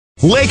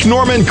Lake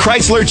Norman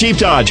Chrysler Jeep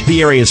Dodge,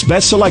 the area's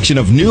best selection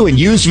of new and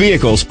used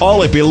vehicles,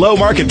 all at below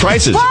market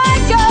prices.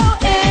 Why go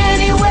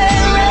anywhere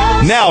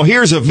else? Now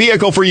here's a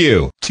vehicle for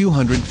you.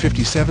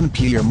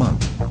 $257 a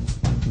month.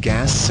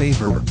 Gassss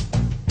saverrrr.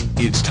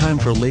 It's time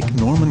for Lake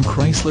Norman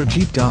Chrysler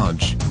Jeep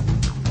Dodge.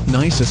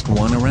 Nicest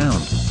one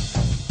around.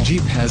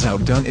 Jeep has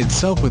outdone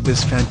itself with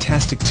this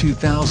fantastic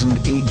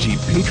 2008 Jeep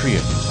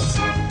Patriot.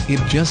 It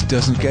just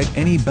doesn't get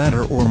any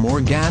better or more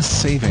gas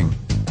saving.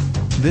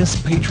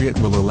 This Patriot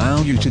will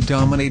allow you to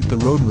dominate the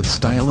road with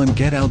style and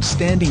get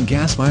outstanding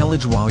gas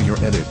mileage while you're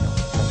at it.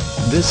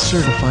 This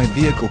certified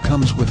vehicle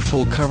comes with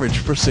full coverage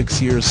for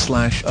 6 years /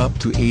 up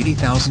to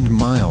 80,000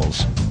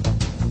 miles.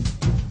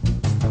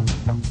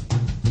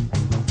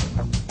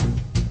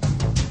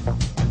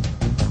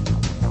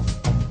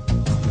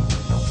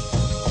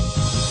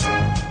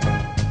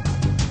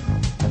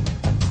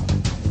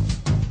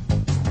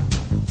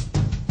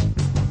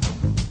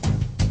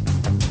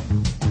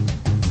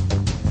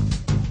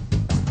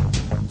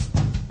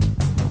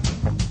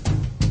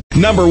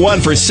 Number 1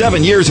 for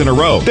 7 years in a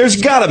row. There's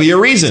gotta be a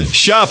reason.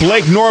 Shop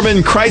Lake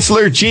Norman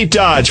Chrysler Jeep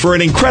Dodge for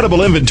an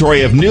incredible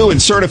inventory of new and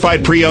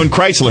certified pre-owned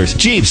Chryslers,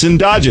 Jeeps, and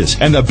Dodges,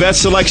 and the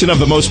best selection of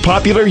the most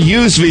popular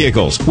used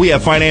vehicles. We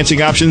have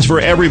financing options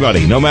for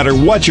everybody, no matter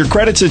what your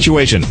credit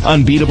situation.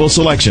 Unbeatable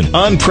selection,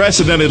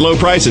 unprecedented low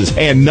prices,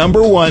 and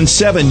number 1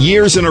 7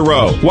 years in a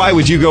row. Why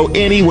would you go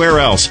anywhere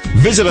else?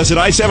 Visit us at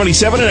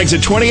I-77 and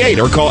exit 28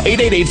 or call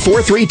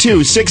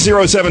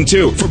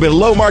 888-432-6072 for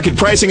below market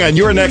pricing on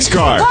your next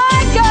car.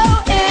 Why go